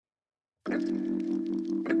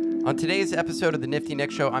On today's episode of the Nifty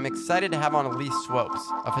Nick Show, I'm excited to have on Elise Swopes,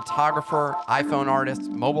 a photographer, iPhone artist,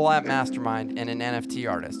 mobile app mastermind, and an NFT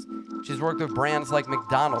artist. She's worked with brands like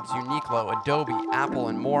McDonald's, Uniqlo, Adobe, Apple,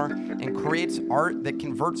 and more, and creates art that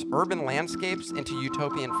converts urban landscapes into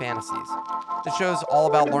utopian fantasies. The show is all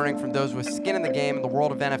about learning from those with skin in the game in the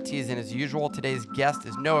world of NFTs, and as usual, today's guest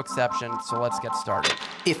is no exception, so let's get started.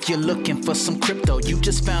 If you're looking for some crypto, you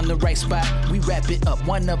just found the right spot. We wrap it up,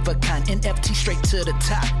 one of a kind, NFT straight to the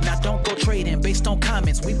top. Now don't go trading based on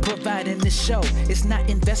comments we provide in this show. It's not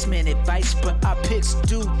investment advice, but our picks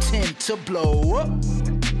do tend to blow up.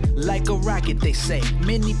 Like a rocket, they say.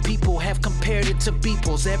 Many people have compared it to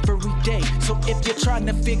Beeples every day. So if you're trying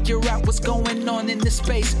to figure out what's going on in this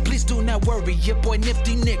space, please do not worry. Your boy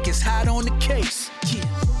Nifty Nick is hot on the case. Yeah.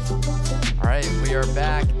 All right, we are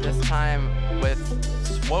back, this time with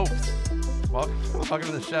Swopes. Welcome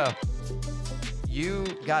to the show. You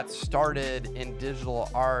got started in digital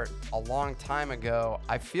art a long time ago.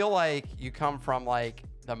 I feel like you come from like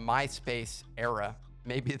the MySpace era.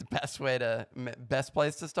 Maybe the best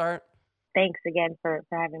place to start. Thanks again for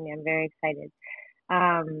having me. I'm very excited.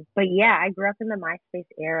 But yeah, I grew up in the MySpace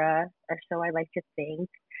era, or so I like to think.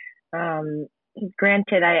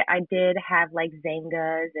 Granted, I did have like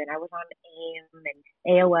Zyngas, and I was on AIM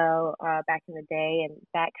and AOL back in the day, and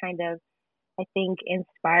that kind of, I think,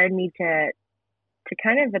 inspired me to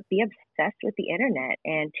kind of be obsessed with the internet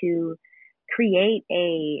and to create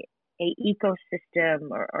a ecosystem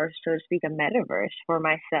or so to speak, a metaverse for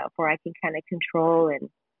myself, where I can kind of control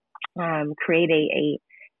and create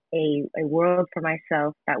a world for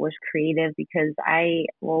myself that was creative, because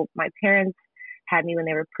my parents had me when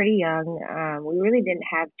they were pretty young. We really didn't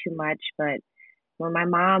have too much, but when my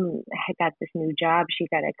mom had got this new job, she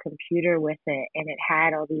got a computer with it, and it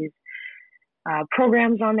had all these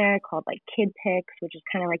programs on there called like Kid Pics, which is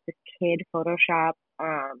kind of like this kid Photoshop.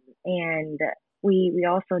 And we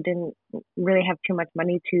also didn't really have too much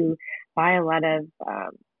money to buy a lot of,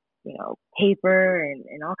 paper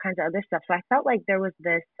and all kinds of other stuff. So I felt like there was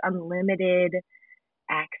this unlimited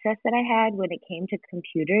access that I had when it came to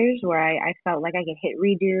computers, where I felt like I could hit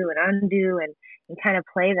redo and undo and kind of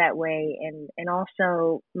play that way. And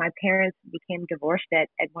also my parents became divorced at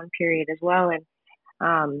one period as well. And,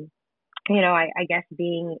 I guess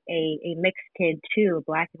being a mixed kid too,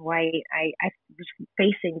 black and white, I was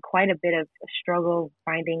facing quite a bit of a struggle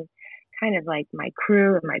finding kind of like my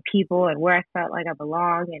crew and my people and where I felt like I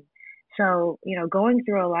belong. And so, going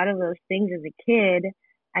through a lot of those things as a kid,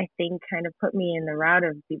 I think kind of put me in the route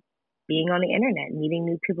of being on the internet, meeting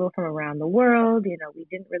new people from around the world. We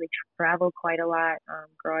didn't really travel quite a lot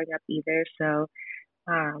growing up either. So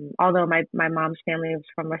although my mom's family was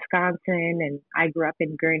from Wisconsin, and I grew up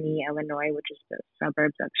in Gurnee, Illinois, which is the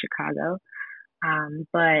suburbs of Chicago.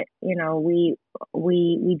 But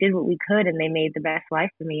we did what we could, and they made the best life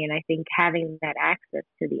for me. And I think having that access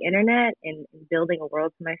to the internet and building a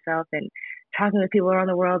world for myself and talking with people around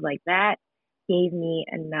the world like that gave me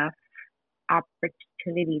enough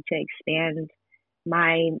opportunity to expand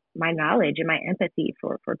my knowledge and my empathy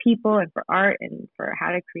for people and for art and for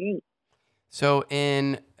how to create. So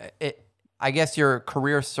I guess your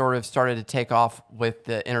career sort of started to take off with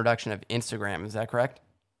the introduction of Instagram. Is that correct?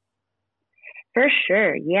 For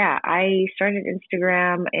sure. Yeah. I started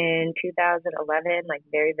Instagram in 2011, like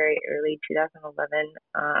very, very early 2011.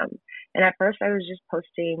 And at first I was just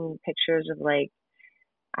posting pictures of like,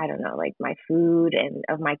 I don't know, like my food and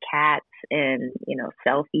of my cats and,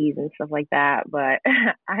 selfies and stuff like that. But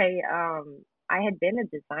I had been a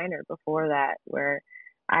designer before that, where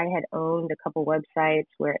I had owned a couple websites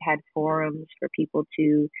where it had forums for people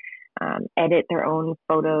to edit their own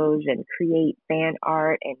photos and create fan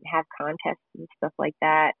art and have contests and stuff like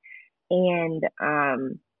that. And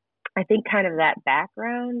I think kind of that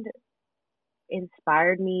background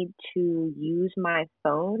inspired me to use my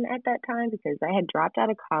phone at that time, because I had dropped out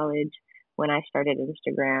of college when I started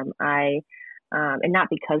Instagram. And not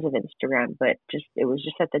because of Instagram, but it was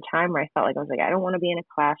just at the time where I felt like I don't want to be in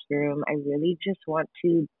a classroom. I really just want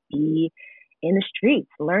to be in the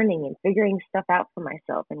streets, learning and figuring stuff out for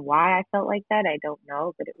myself. And why I felt like that, I don't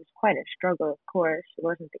know, but it was quite a struggle, of course. It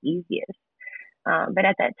wasn't the easiest. But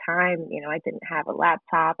at that time, I didn't have a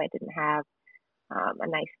laptop. I didn't have a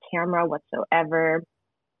nice camera whatsoever.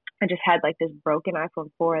 I just had like this broken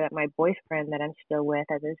iPhone 4 that my boyfriend that I'm still with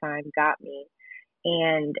at the time got me.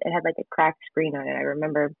 And it had like a cracked screen on it, I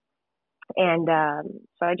remember. And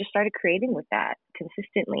so I just started creating with that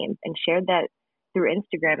consistently and shared that through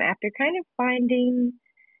Instagram after kind of finding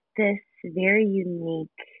this very unique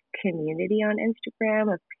community on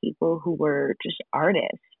Instagram of people who were just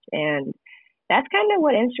artists. And that's kind of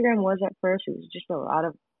what Instagram was at first. It was just a lot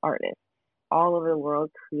of artists all over the world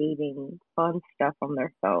creating fun stuff on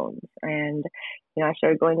their phones. And, I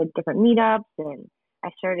started going to different meetups, and I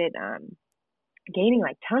started gaining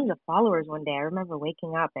like tons of followers one day. I remember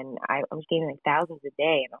waking up and I was gaining like thousands a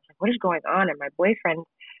day, and I was like, what is going on? And my boyfriend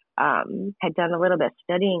had done a little bit of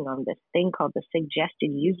studying on this thing called the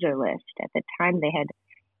suggested user list. At the time, they had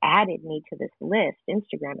added me to this list.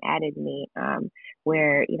 Instagram added me,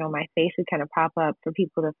 where my face would kind of pop up for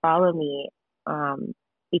people to follow me,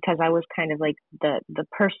 because I was kind of like the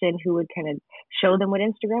person who would kind of show them what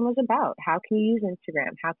Instagram was about. How can you use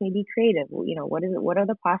Instagram? How can you be creative? What is it? What are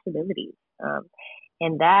the possibilities?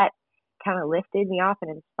 And that kind of lifted me off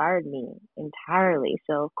and inspired me entirely.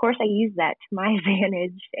 So of course I used that to my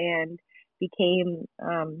advantage and became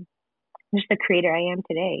just the creator I am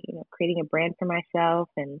today. Creating a brand for myself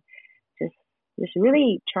and just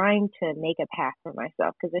really trying to make a path for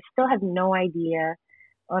myself, because I still have no idea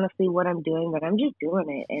honestly what I'm doing, but I'm just doing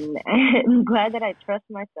it, and I'm glad that I trust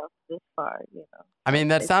myself this far. I mean,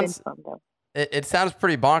 that sounds fun, though. It sounds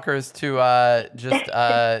pretty bonkers to just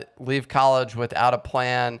leave college without a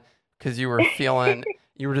plan, because you were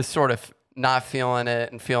just sort of not feeling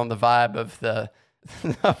it and feeling the vibe of the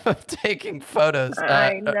of taking photos.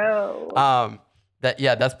 I know.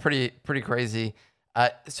 That's pretty crazy.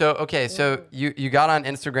 So you got on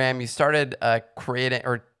Instagram, you started creating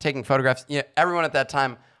or taking photographs. Everyone at that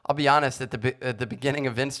time, I'll be honest, at the beginning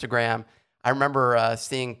of Instagram, I remember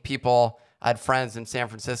seeing people. I had friends in San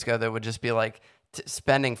Francisco that would just be like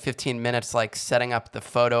spending 15 minutes like setting up the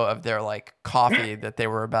photo of their like coffee that they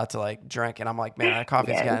were about to like drink, and I'm like, man, that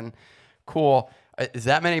coffee's getting cool. Is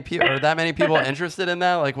that many people? Are that many people interested in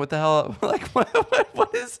that? Like, what the hell? Like, what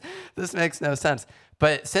is this? Makes no sense.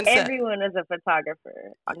 But since everyone is a photographer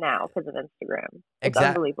now because of Instagram. It's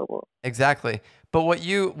unbelievable. Exactly. But what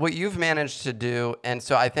you've managed to do, and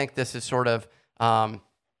so I think this is sort of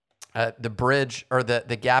the bridge, or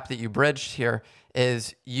the gap that you bridged here,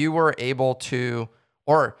 is you were able to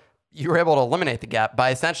eliminate the gap by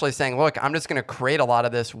essentially saying, look, I'm just going to create a lot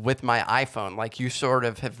of this with my iPhone. Like, you sort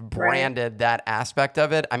of have branded that aspect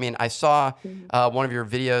of it. I mean, I saw one of your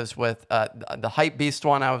videos with the Hype Beast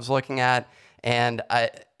one I was looking at. And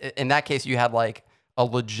in that case, you had like a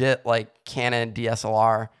legit like Canon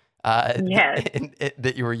DSLR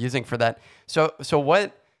that you were using for that. So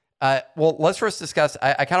what? Well, let's first discuss.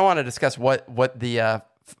 I kind of want to discuss what the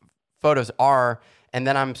photos are, and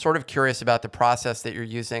then I'm sort of curious about the process that you're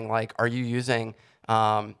using. Like, are you using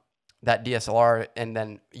that DSLR and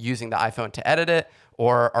then using the iPhone to edit it,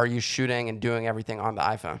 or are you shooting and doing everything on the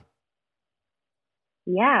iPhone?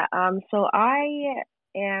 Yeah. So I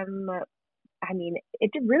am. I mean,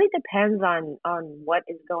 it really depends on what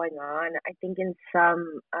is going on. I think in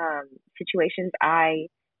some situations, I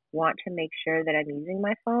want to make sure that I'm using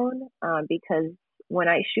my phone, because when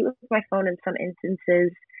I shoot with my phone, in some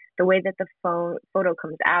instances, the way that the photo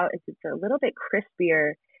comes out is it's a little bit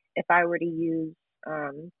crispier if I were to use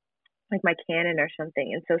like my Canon or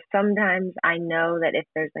something. And so sometimes I know that if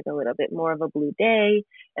there's like a little bit more of a blue day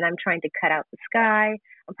and I'm trying to cut out the sky,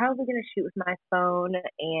 I'm probably going to shoot with my phone,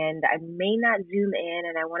 and I may not zoom in,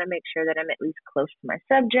 and I want to make sure that I'm at least close to my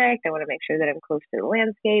subject. I want to make sure that I'm close to the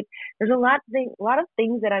landscape. There's a lot of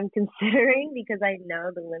things that I'm considering because I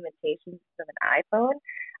know the limitations of an iPhone.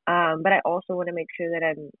 But I also want to make sure that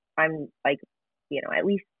I'm like, at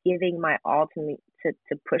least giving my all to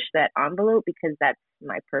push that envelope, because that's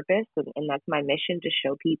my purpose and that's my mission, to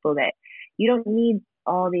show people that you don't need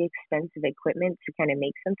all the expensive equipment to kind of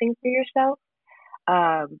make something for yourself.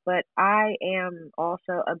 But I am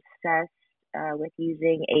also obsessed with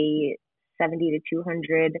using a 70 to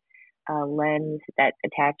 200 lens that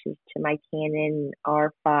attaches to my Canon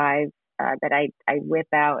R5 that I whip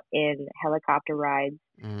out in helicopter rides,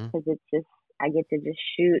 because it's just, I get to just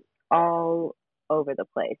shoot all over the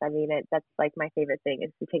place. I mean, that's like my favorite thing,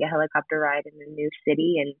 is to take a helicopter ride in a new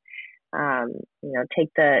city and take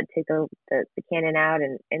the Canon out,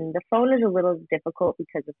 and the phone is a little difficult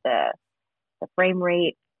because of the frame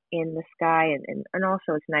rate in the sky, and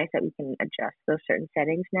also it's nice that we can adjust those certain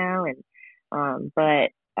settings now. And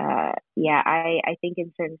I think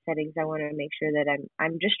in certain settings I want to make sure that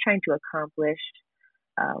I'm just trying to accomplish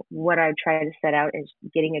what I try to set out, is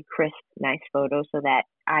getting a crisp, nice photo so that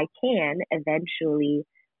I can eventually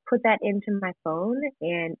put that into my phone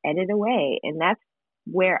and edit away. And that's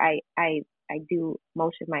where I do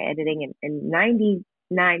most of my editing, and 99%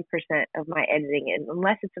 of my editing, and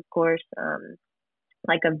unless it's of course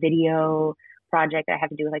like a video project I have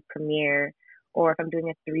to do with like Premiere, or if I'm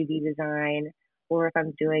doing a 3D design, or if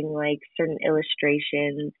I'm doing like certain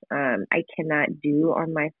illustrations, I cannot do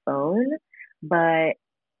on my phone. But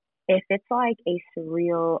if it's like a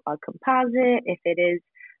surreal composite, if it is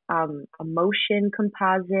a motion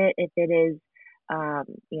composite, if it is,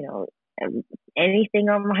 you know, anything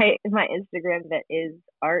on my Instagram that is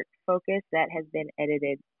art focused that has been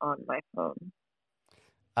edited on my phone.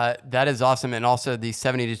 That is awesome. And also the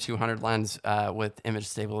 70-200 lens with image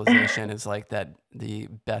stabilization is like the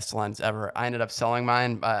best lens ever. I ended up selling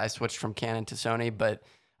mine. I switched from Canon to Sony, but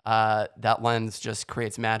that lens just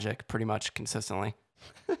creates magic pretty much consistently.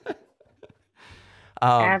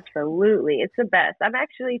 Absolutely. It's the best. I'm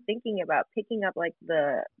actually thinking about picking up like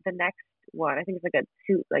the next one. I think it's like a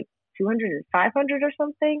 200 and 500 or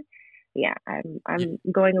something. Yeah, I'm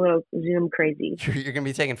going a little zoom crazy. You're gonna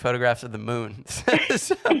be taking photographs of the moon. So.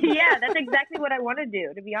 Yeah, that's exactly what I want to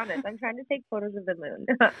do, to be honest. I'm trying to take photos of the moon,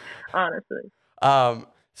 honestly.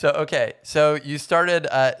 So you started,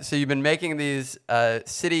 so you've been making these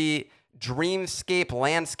city dreamscape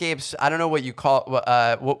landscapes. I don't know what you call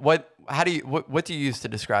what do you use to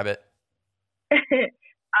describe it?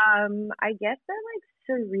 I guess they're like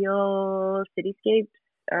surreal cityscapes.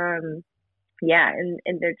 Yeah,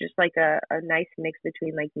 and they're just like a nice mix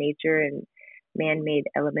between like nature and man-made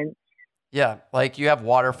elements. Yeah, like you have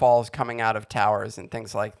waterfalls coming out of towers and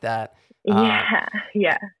things like that. Yeah,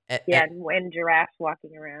 yeah, yeah, and giraffes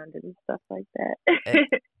walking around and stuff like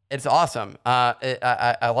that. It's awesome.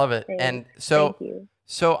 I love it. Thanks. And so, Thank you.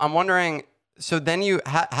 so I'm wondering. So then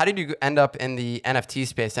how did you end up in the NFT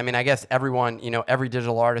space? I mean, I guess everyone, every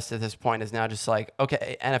digital artist at this point is now just like,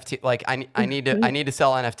 okay, NFT. Like I need to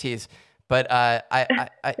sell NFTs. But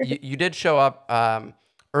you did show up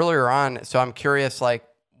earlier on, so I'm curious, like,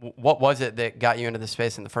 what was it that got you into the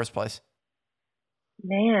space in the first place?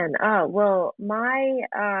 Man, oh well,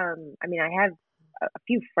 I mean, I have a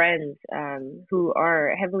few friends who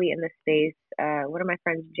are heavily in the space. One of my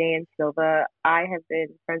friends, Jay and Silva, I have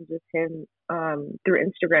been friends with him through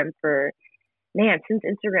Instagram for since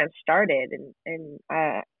Instagram started, and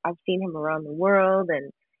I've seen him around the world,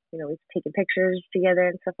 and we've taken pictures together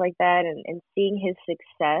and stuff like that, and seeing his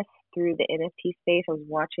success through the NFT space, I was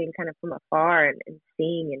watching kind of from afar and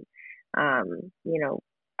seeing, and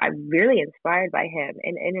I'm really inspired by him,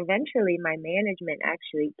 and eventually my management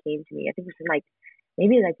actually came to me. I think it was in like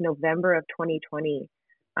maybe like November of 2020,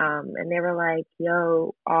 and they were like,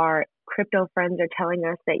 "Yo, our crypto friends are telling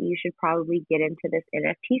us that you should probably get into this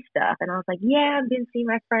NFT stuff," and I was like, "Yeah, I've been seeing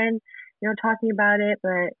my friend, talking about it,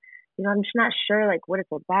 but." I'm just not sure like what it's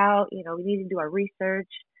about. We need to do our research.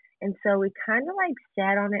 And so we kind of like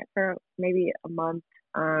sat on it for maybe a month,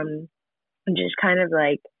 and just kind of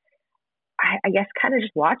like, I guess kind of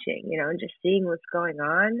just watching, and just seeing what's going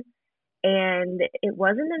on. And it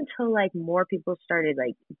wasn't until like more people started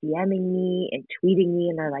like DMing me and tweeting me,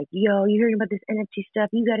 and they're like, "Yo, you hearing about this NFT stuff?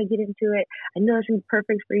 You got to get into it. I know it's gonna be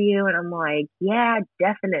perfect for you." And I'm like, "Yeah,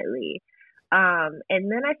 definitely." And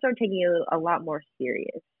then I started taking it a lot more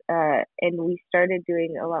serious. And we started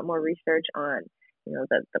doing a lot more research on,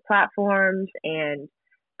 the platforms, and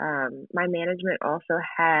my management also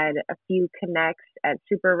had a few connects at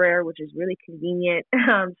Super Rare, which is really convenient.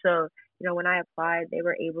 So, when I applied, they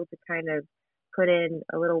were able to kind of put in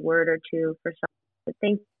a little word or two for some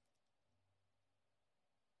things.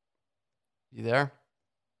 You there?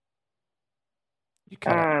 You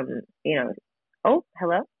cut out. Oh,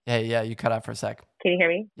 hello? Yeah, you cut out for a sec. Can you hear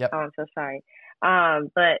me? Yep. Oh, I'm so sorry.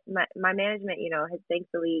 But my management, has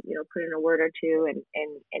thankfully, put in a word or two, and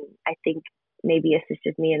I think maybe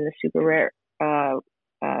assisted me in the super rare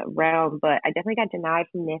realm. But I definitely got denied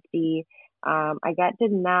from Nifty. I got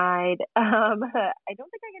denied. I don't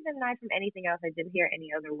think I got denied from anything else. I didn't hear any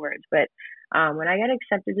other words. But when I got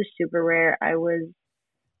accepted to super rare, I was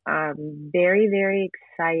very, very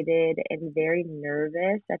excited and very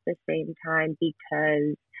nervous at the same time,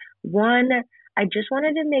 because one, I just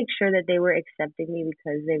wanted to make sure that they were accepting me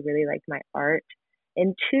because they really liked my art.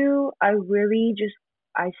 And two, I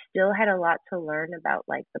still had a lot to learn about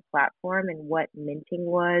like the platform and what minting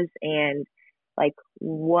was, and like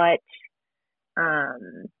what,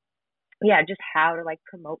 just how to like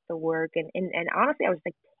promote the work. And honestly, I was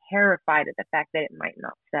like terrified at the fact that it might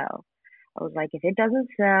not sell. I was like, if it doesn't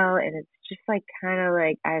sell and it's just like kind of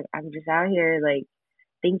like I'm just out here like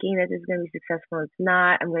thinking that this is going to be successful, it's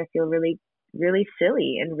not, I'm going to feel really, really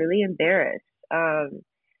silly and really embarrassed.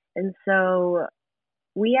 And so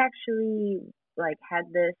we actually like had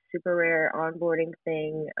this super rare onboarding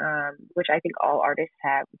thing, which I think all artists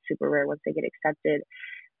have with super rare once they get accepted,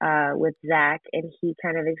 with Zach, and he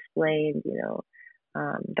kind of explained,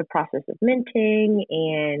 the process of minting,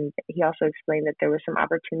 and he also explained that there was some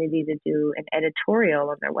opportunity to do an editorial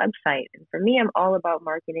on their website. And for me, I'm all about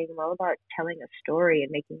marketing. I'm all about telling a story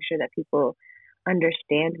and making sure that people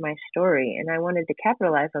understand my story, and I wanted to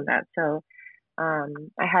capitalize on that. So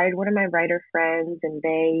I hired one of my writer friends, and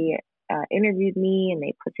they interviewed me, and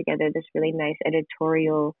they put together this really nice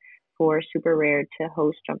editorial for Super Rare to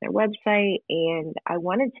host on their website. And I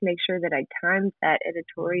wanted to make sure that I timed that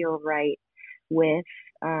editorial right with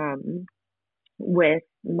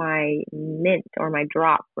my mint or my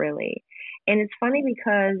drop, really. And it's funny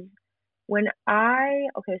because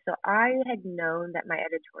so I had known that my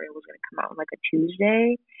editorial was going to come out on like a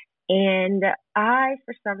Tuesday, and I,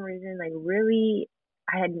 for some reason,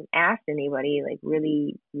 I hadn't asked anybody like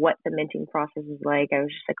really what the minting process is like. I was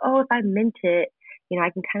just like, oh, if I mint it, I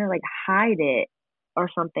can kind of like hide it or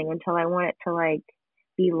something until I want it to like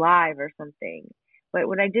be live or something. But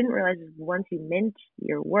what I didn't realize is once you mint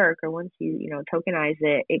your work, or once you, tokenize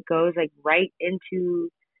it, it goes like right into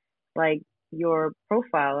like your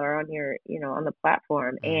profile or on your, on the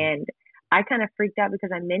platform. And I kind of freaked out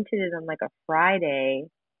because I minted it on like a Friday,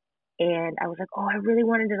 and I was like, oh, I really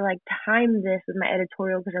wanted to like time this with my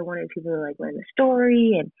editorial because I wanted people to like learn the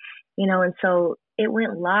story, and, and so it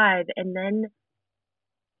went live, and then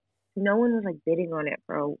no one was like bidding on it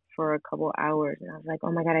for a couple hours. And I was like,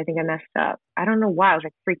 oh my God, I think I messed up. I don't know why. I was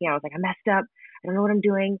like freaking out. I was like, I messed up. I don't know what I'm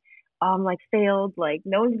doing. Like failed. Like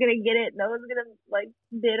no one's going to get it. No one's going to like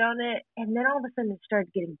bid on it. And then all of a sudden it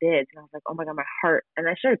started getting bids. And I was like, oh my God, my heart. And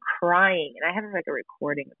I started crying. And I have like a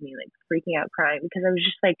recording of me like freaking out crying because I was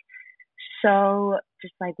just like,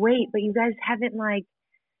 wait, but you guys haven't like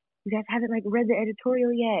read the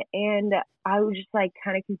editorial yet. And I was just like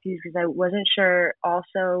kind of confused because I wasn't sure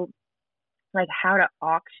also like how to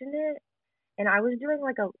auction it. And I was doing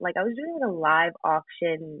a live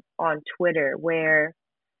auction on Twitter where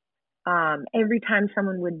every time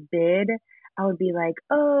someone would bid, I would be like,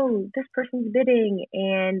 oh, this person's bidding,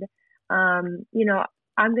 and I'm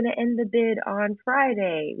gonna end the bid on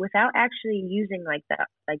Friday, without actually using like the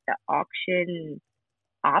auction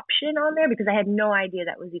option on there, because I had no idea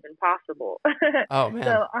that was even possible. Oh man.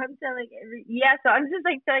 So I'm telling so I'm just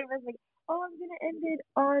like telling them like, oh, I'm gonna end it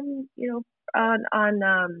on on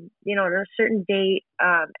a certain date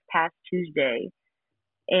past Tuesday.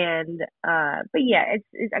 And but yeah,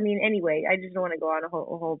 it's I mean, anyway, I just don't want to go on a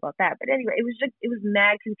whole about that. But anyway, it was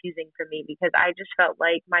mad confusing for me because I just felt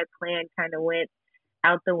like my plan kind of went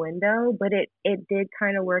out the window, but it did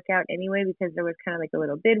kind of work out anyway, because there was kind of like a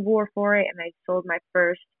little bid war for it, and I sold my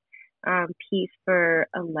first piece for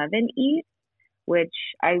 11 ETH, which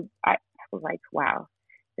I was like, wow,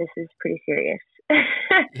 this is pretty serious.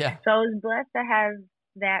 Yeah. So I was blessed to have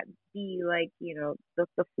that be like,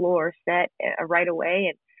 the floor set right away.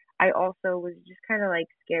 And I also was just kind of like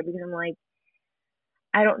scared because I'm like,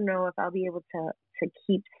 I don't know if I'll be able to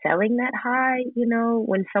keep selling that high.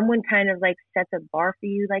 When someone kind of like sets a bar for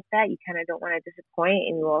you like that, you kind of don't want to disappoint.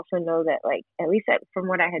 And you also know that, like, at least from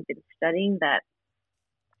what I had been studying, that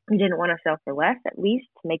you didn't want to sell for less, at least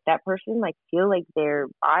to make that person like feel like their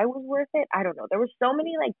buy was worth it. I don't know. There was so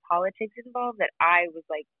many like politics involved that I was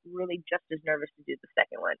like really just as nervous to do the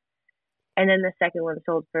second one. And then the second one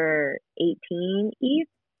sold for 18 ETH.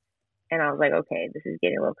 And I was like, okay, this is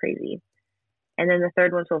getting a little crazy. And then the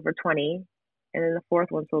third one sold for 20. And then the fourth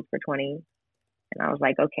one sold for 20. And I was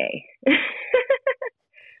like, okay,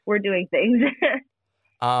 we're doing things.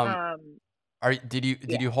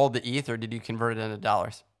 Did you hold the ETH, or did you convert it into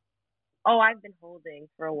dollars? Oh, I've been holding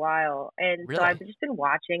for a while. And Really? so I've just been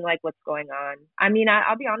watching like what's going on. I mean,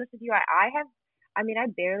 I'll be honest with you. I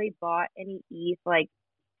barely bought any ETH like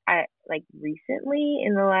recently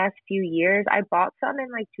in the last few years. I bought some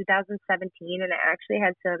in like 2017, and I actually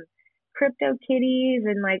had some crypto kitties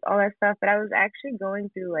and like all that stuff. But I was actually going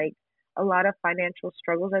through like a lot of financial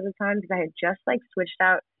struggles at the time because I had just like switched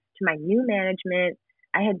out to my new management.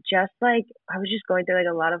 I was just going through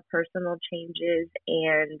like a lot of personal changes,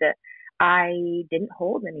 and I didn't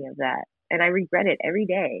hold any of that. And I regret it every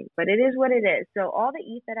day, but it is what it is. So all the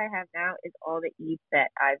ETH that I have now is all the ETH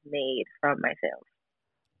that I've made from my sales.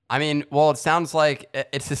 I mean, well, it sounds like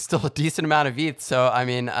it's still a decent amount of ETH. So, I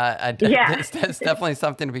mean, it's definitely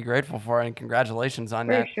something to be grateful for, and congratulations on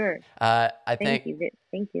that. For sure. Thank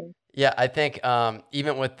you. Yeah, I think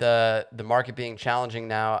even with the market being challenging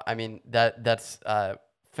now, I mean, that's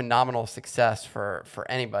phenomenal success for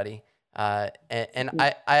anybody. I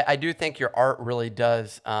do think your art really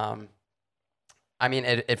does. I mean,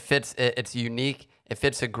 it fits. It's unique. It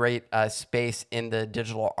fits a great space in the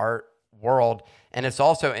digital art world, and it's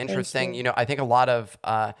also interesting. I think a lot of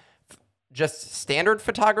just standard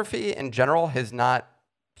photography in general has not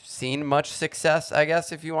seen much success, I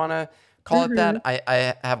guess, if you want to call it Mm-hmm. that.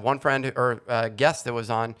 I have one friend or guest that was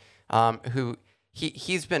on who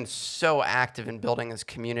he's been so active in building his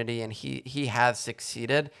community, and he has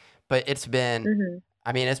succeeded, but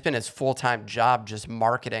Mm-hmm. it's been his full-time job just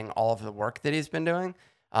marketing all of the work that he's been doing,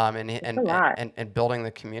 It's a lot. and building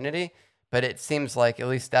the community. But it seems like at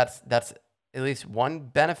least that's at least one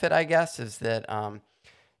benefit, I guess, is that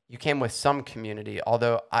you came with some community.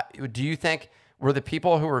 Although, do you think were the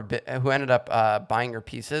people who ended up buying your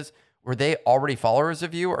pieces, were they already followers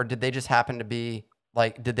of you, or did they just happen to be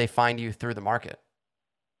like, did they find you through the market?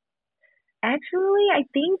 Actually, I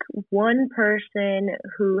think one person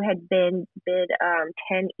who had been bid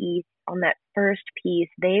 10 ETH on that first piece,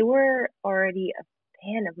 they were already a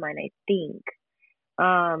fan of mine, I think.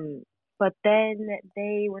 But then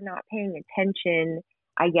they were not paying attention,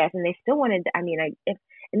 I guess, and they still wanted. I mean,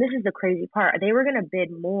 and this is the crazy part. They were gonna bid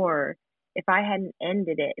more if I hadn't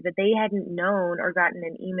ended it, but they hadn't known or gotten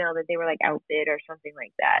an email that they were like outbid or something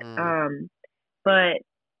like that. Mm. But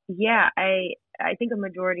yeah, I think a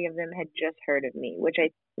majority of them had just heard of me, which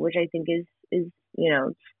I think is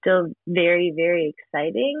still very very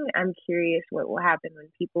exciting. I'm curious what will happen when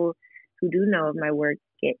people who do know of my work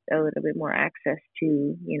get a little bit more access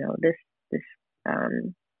to this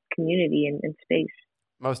community and space.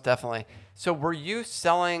 Most definitely. So were you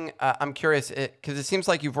selling, I'm curious, because it seems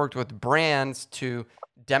like you've worked with brands to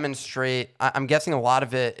demonstrate, I'm guessing a lot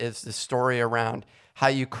of it is the story around how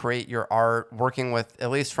you create your art, working with, at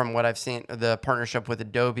least from what I've seen, the partnership with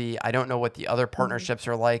Adobe. I don't know what the other Mm-hmm. partnerships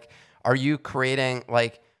are like. Are you creating,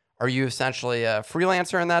 like, are you essentially a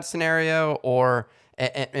freelancer in that scenario? Or,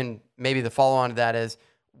 and maybe the follow on to that is,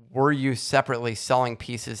 were you separately selling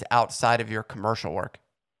pieces outside of your commercial work?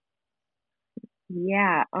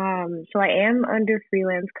 Yeah, so I am under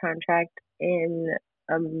freelance contract in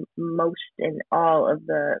most and all of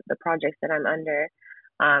the projects that I'm under.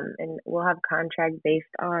 And we'll have contract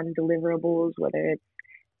based on deliverables, whether it's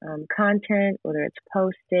content, whether it's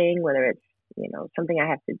posting, whether it's, something I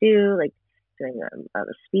have to do, like doing a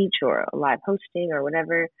speech or a live hosting or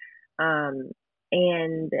whatever. Um,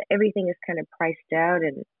 and everything is kind of priced out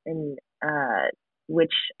and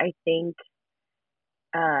which I think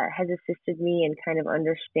has assisted me in kind of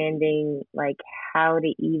understanding like how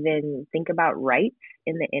to even think about rights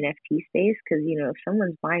in the NFT space. Because if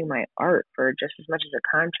someone's buying my art for just as much as a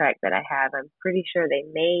contract that I have, I'm pretty sure they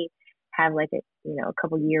may have like a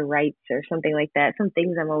couple year rights or something like that. Some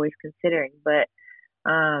things I'm always considering, but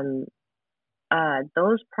um,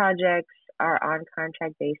 those projects are on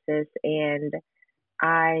contract basis, and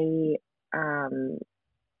I um,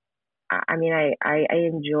 I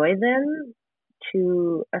enjoy them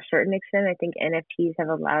to a certain extent. I think NFTs have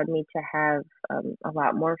allowed me to have a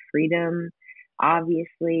lot more freedom.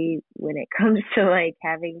 Obviously, when it comes to like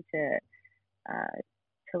having uh,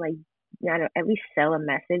 to like I don't at least sell a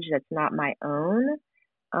message that's not my own.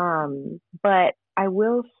 But I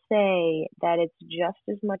will say that it's just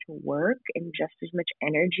as much work and just as much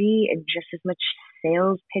energy and just as much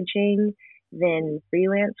sales pitching than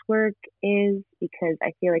freelance work is, because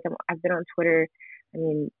I feel like I've been on Twitter, I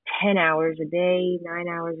mean, 10 hours a day, 9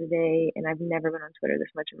 hours a day, and I've never been on Twitter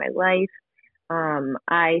this much in my life.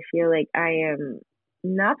 I feel like I am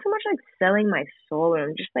not so much like selling my soul, but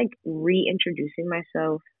I'm just like reintroducing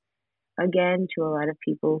myself again to a lot of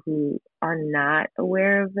people who are not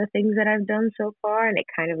aware of the things that I've done so far. And it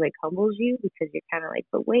kind of like humbles you because you're kind of like,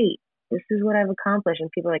 but wait, this is what I've accomplished.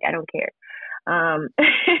 And people are like, I don't care. Um,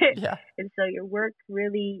 Yeah. and so your work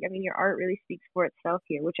really, I mean, your art really speaks for itself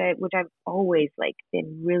here, which I've always like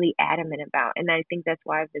been really adamant about. And I think that's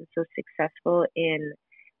why I've been so successful in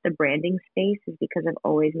the branding space, is because I've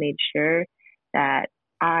always made sure that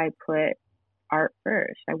I put art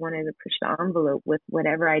first. I wanted to push the envelope with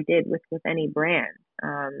whatever I did with any brand.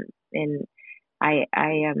 And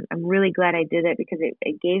I'm really glad I did it, because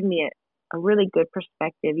it gave me a really good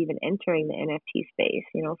perspective even entering the NFT space,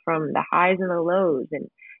 from the highs and the lows, and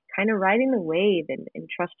kind of riding the wave and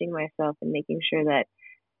trusting myself and making sure that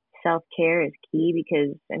self care is key.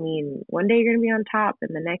 Because I mean, one day you're gonna be on top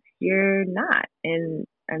and the next you're not. And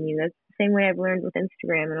I mean, that's the same way I've learned with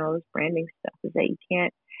Instagram and all this branding stuff, is that you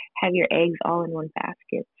can't have your eggs all in one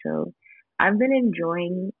basket. So I've been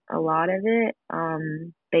enjoying a lot of it,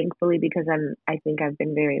 thankfully, because I think I've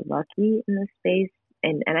been very lucky in this space.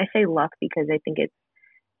 And I say luck because I think it's,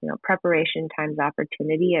 preparation times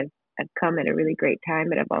opportunity. I've come at a really great time,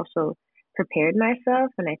 but I've also prepared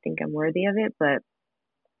myself, and I think I'm worthy of it. But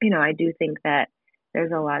I do think that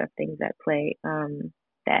there's a lot of things at play,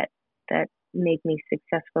 that make me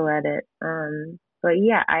successful at it. But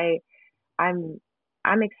yeah,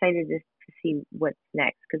 I'm excited to see what's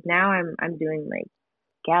next, because now I'm doing like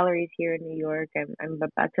galleries here in New York. I'm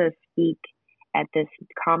about to speak at this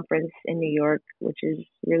conference in New York, which is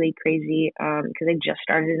really crazy, because I just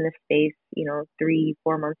started in this space,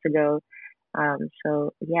 3-4 months ago.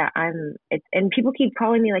 So yeah, and people keep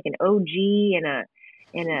calling me like an OG and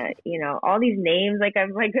all these names, like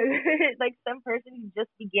I'm like like some person who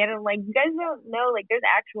just began. I'm like, you guys don't know, like there's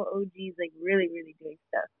actual OGs like really, really doing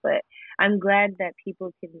stuff. But I'm glad that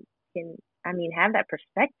people can have that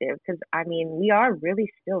perspective, because we are really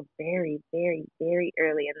still very, very, very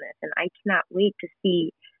early in this, and I cannot wait to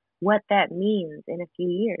see what that means in a few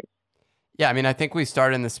years. Yeah, I think we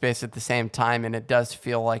started in the space at the same time, and it does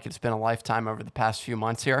feel like it's been a lifetime over the past few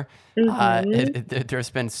months here. There's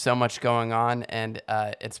been so much going on, and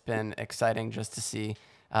it's been exciting just to see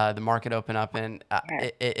the market open up, and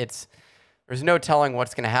there's no telling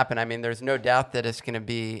what's going to happen. There's no doubt that it's going to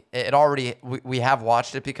be. We have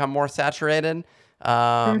watched it become more saturated,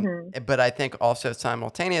 but I think also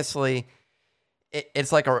simultaneously,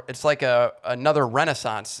 it's like another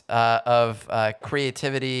renaissance of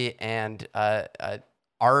creativity and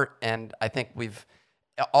art, and I think we've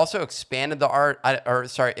also expanded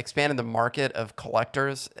the market of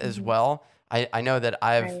collectors as well. I know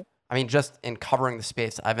that just in covering the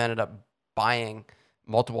space, I've ended up buying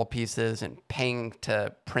multiple pieces and paying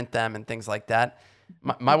to print them and things like that.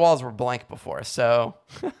 My walls were blank before, so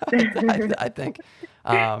I think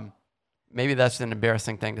maybe that's an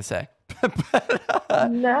embarrassing thing to say.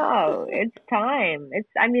 No, it's time.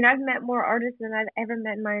 I've met more artists than I've ever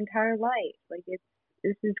met in my entire life. Like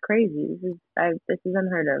this is crazy. This is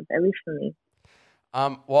unheard of, at least for me.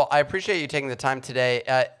 Well, I appreciate you taking the time today.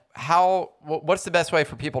 What's the best way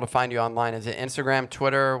for people to find you online? Is it Instagram,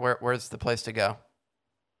 Twitter? Where's the place to go?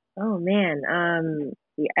 Oh man,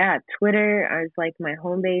 yeah, Twitter is like my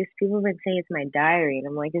home base. People have been saying it's my diary, and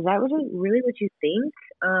I'm like, is that really what you think?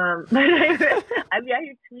 But I'm out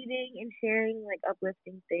here tweeting and sharing like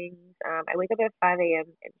uplifting things. I wake up at 5 a.m.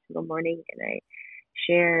 every single morning, and I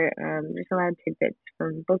share just a lot of tidbits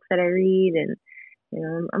from books that I read, and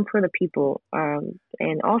I'm for the people.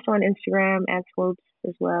 And also on Instagram @Swopes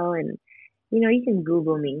as well, and you can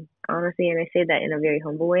Google me, honestly, and I say that in a very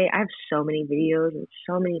humble way. I have so many videos and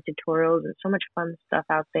so many tutorials and so much fun stuff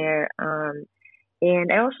out there.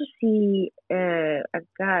 And I also see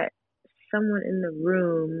I've got someone in the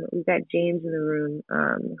room. We've got James in the room,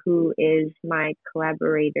 who is my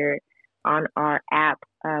collaborator on our app.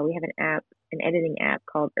 We have an editing app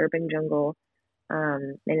called Urban Jungle,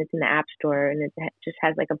 and it's in the App Store, and it just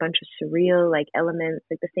has like a bunch of surreal like elements,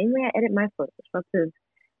 like the same way I edit my photos. Lots of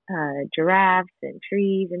giraffes and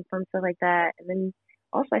trees and fun stuff like that. And then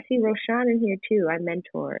also I see Roshan in here too. I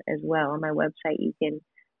mentor as well. On my website you can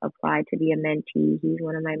apply to be a mentee. He's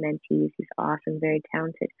one of my mentees. He's awesome, very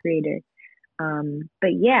talented creator.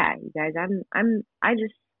 But yeah, you guys,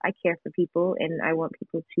 I care for people, and I want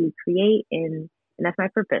people to create, and that's my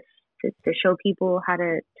purpose, to show people how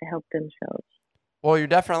to help themselves. Well, you're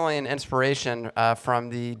definitely an inspiration, from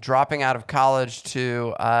the dropping out of college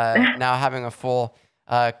to now having a full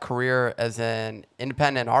career as an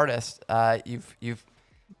independent artist.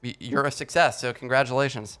 You're a success, so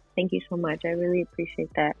congratulations. Thank you so much. I really appreciate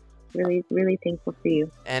that. Really, really thankful for you.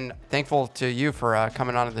 And thankful to you for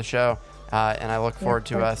coming on to the show. And I look forward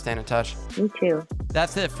to staying in touch. Me too.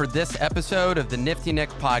 That's it for this episode of the Nifty Nick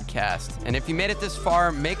podcast. And if you made it this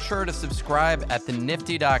far, make sure to subscribe at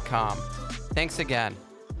thenifty.com. Thanks again.